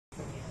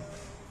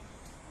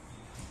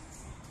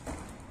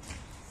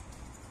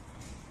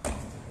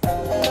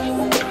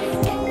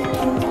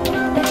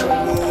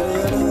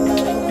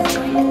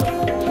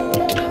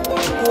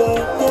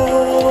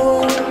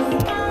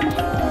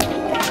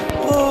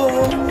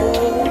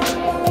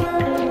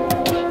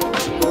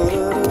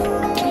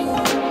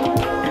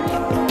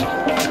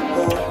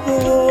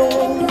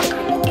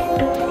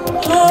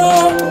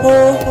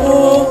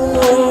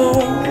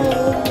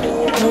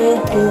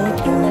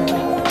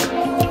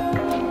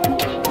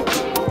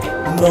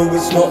No,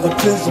 it's not a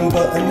prism,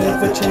 but an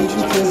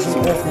ever-changing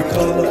prism. Every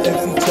colour,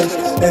 every taste,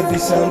 every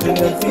sound and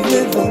every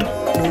rhythm.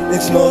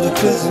 It's not a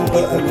prism,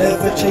 but an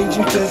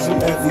ever-changing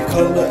prism. Every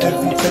colour,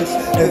 every taste,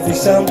 every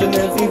sound and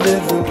every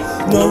rhythm.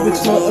 No,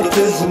 it's not a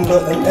prism,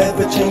 but an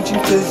ever-changing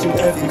prism.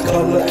 Every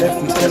colour,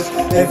 every taste,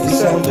 every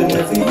sound and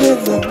every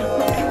rhythm.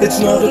 It's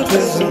not a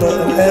prism,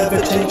 but an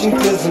ever-changing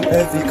prism.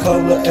 Every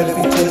colour,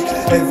 every taste,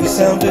 every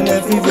sound and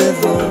every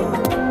rhythm.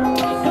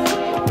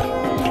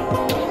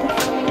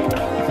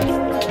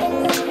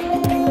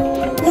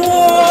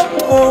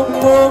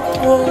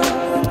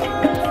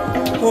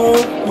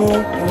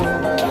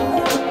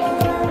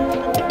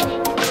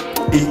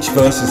 Each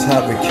verse is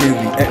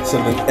harakiri,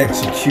 excellent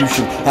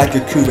execution.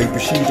 Hagakure,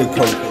 Bushido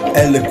code,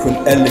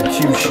 eloquent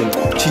elocution.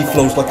 Chi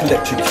flows like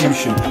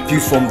electrocution.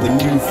 Views from the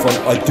new front.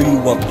 I do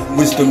want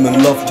wisdom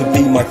and love to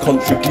be my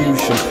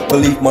contribution.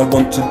 Believe my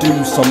want to do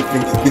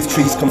something. With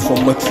trees comes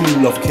from my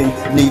true love king.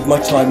 Need my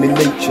time in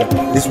nature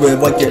is where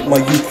I get my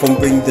youth from.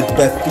 Bring the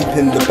breath deep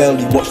in the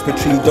belly. Watch the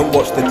tree, don't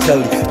watch the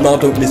telly. Now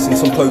don't listen,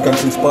 some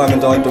programs inspire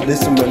and I don't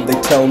listen when they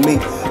tell me.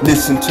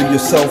 Listen to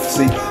yourself,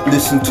 see.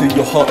 Listen to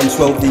your heart and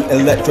swell the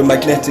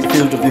electromagnetic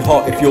field of your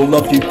heart. If you're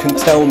loved, you can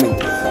tell me.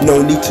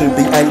 No need to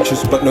be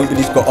anxious, but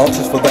nobody's got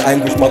answers for the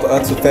anguish. Mother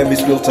Earth's a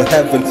Ferris wheel to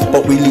heaven,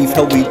 but we leave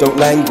hell, we don't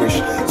languish.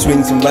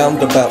 Swings and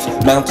roundabouts,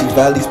 mountains,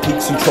 valleys,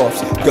 peaks and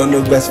troughs. Gonna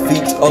rest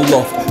feet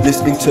aloft,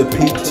 listening to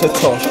Pete to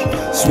Tosh.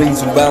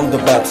 Swings and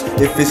roundabouts,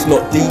 if it's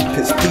not deep,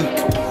 it's peak.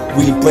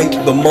 We break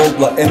the mold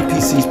like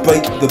NPCs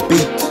break the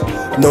beat.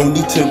 No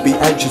need to be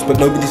anxious, but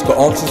nobody's got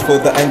answers for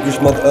the anguish.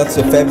 Mother Earth's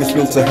a Ferris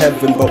wheel to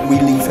heaven, but we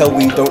leave hell,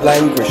 we don't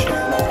languish.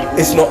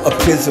 It's not a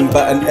prism,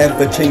 but an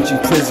ever-changing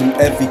prism.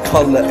 Every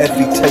colour,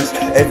 every taste,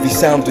 every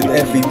sound and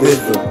every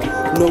rhythm.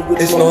 No,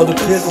 it's not a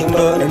prism,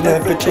 but an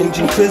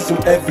ever-changing prism.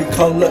 Every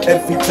colour,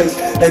 every taste,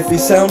 every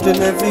sound and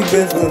every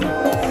rhythm.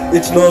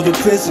 It's not a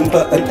prism,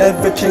 but an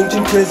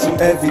ever-changing prism.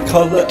 Every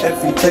colour,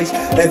 every taste,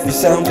 every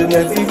sound and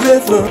every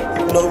rhythm.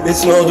 No,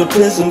 it's not a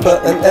prism,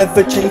 but an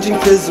ever-changing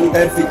prism.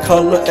 Every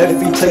colour,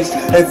 every taste,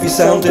 every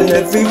sound and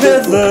every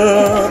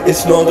rhythm.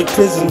 It's not a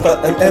prism,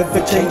 but an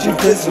ever-changing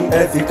prism.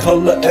 Every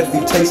colour,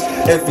 every taste,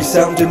 every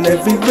sound and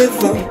every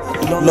rhythm.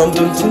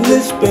 London to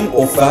Lisbon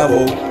or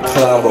Faro,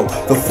 Claro.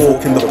 The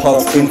fork in the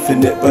path's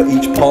infinite, but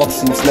each path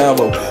seems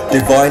narrow.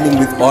 Divining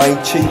with I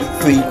Chi,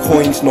 3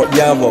 coins, not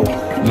yarrow.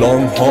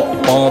 Long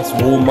hot baths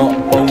warm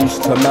up bones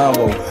to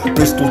marrow.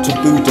 Bristol to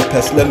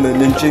Budapest,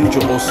 lemon and ginger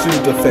or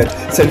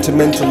Sudafed.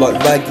 Sentimental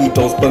like raggy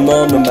dolls,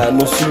 banana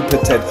man or super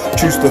Ted.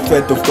 Choose the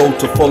thread of gold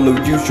to follow,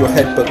 use your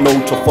head but know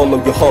to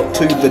follow your heart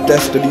to the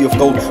destiny of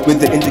gold.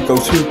 With the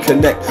indigos who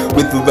connect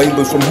with the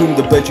rainbows from whom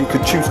the brethren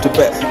could choose to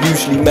bet.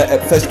 Usually met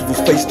at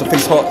festivals face to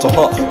face, heart to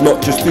heart,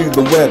 not just through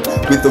the web.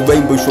 With the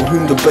rainbows from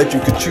whom the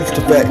brethren could choose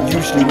to bet.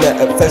 Usually met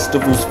at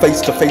festivals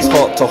face to face,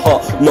 heart to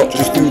heart, not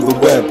just through the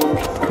web.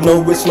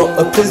 No, it's not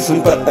a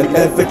prism, but an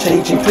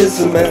ever-changing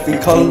prism. Every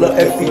colour,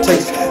 every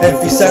taste,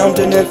 every sound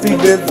and every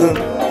rhythm.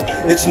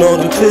 It's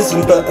not a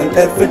prism, but an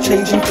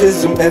ever-changing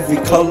prism. Every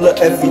colour,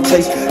 every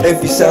taste,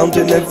 every sound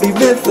and every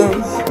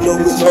rhythm. No,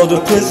 it's not a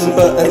prism,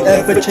 but an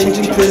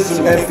ever-changing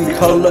prism. Every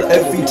colour,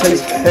 every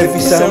taste, every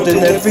sound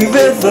and every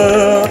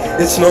rhythm.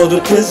 It's not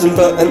a prism,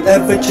 but an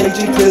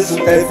ever-changing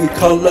prism. Every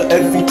colour,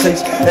 every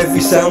taste,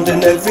 every sound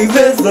and every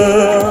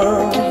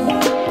rhythm.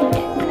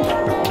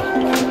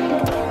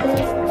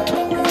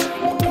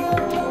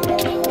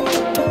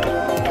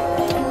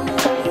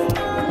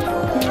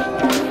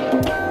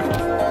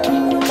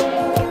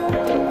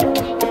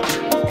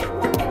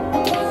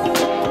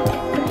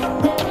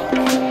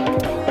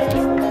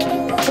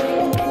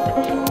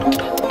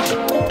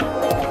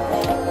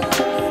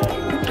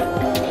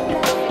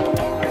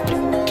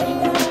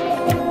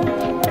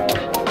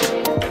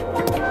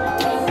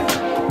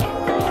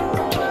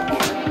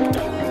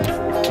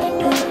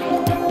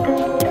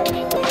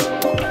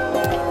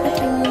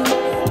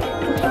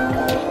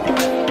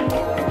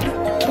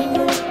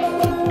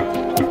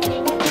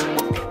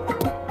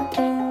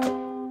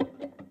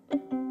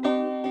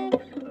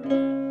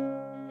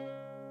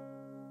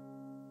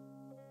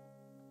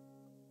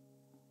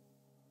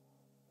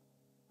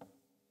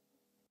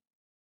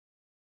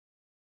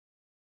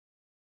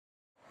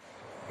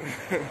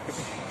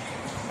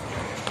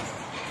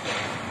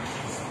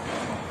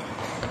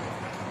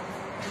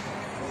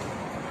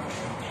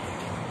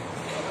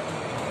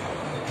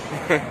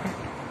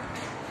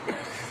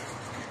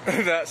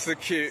 That's the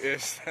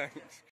cutest, thanks.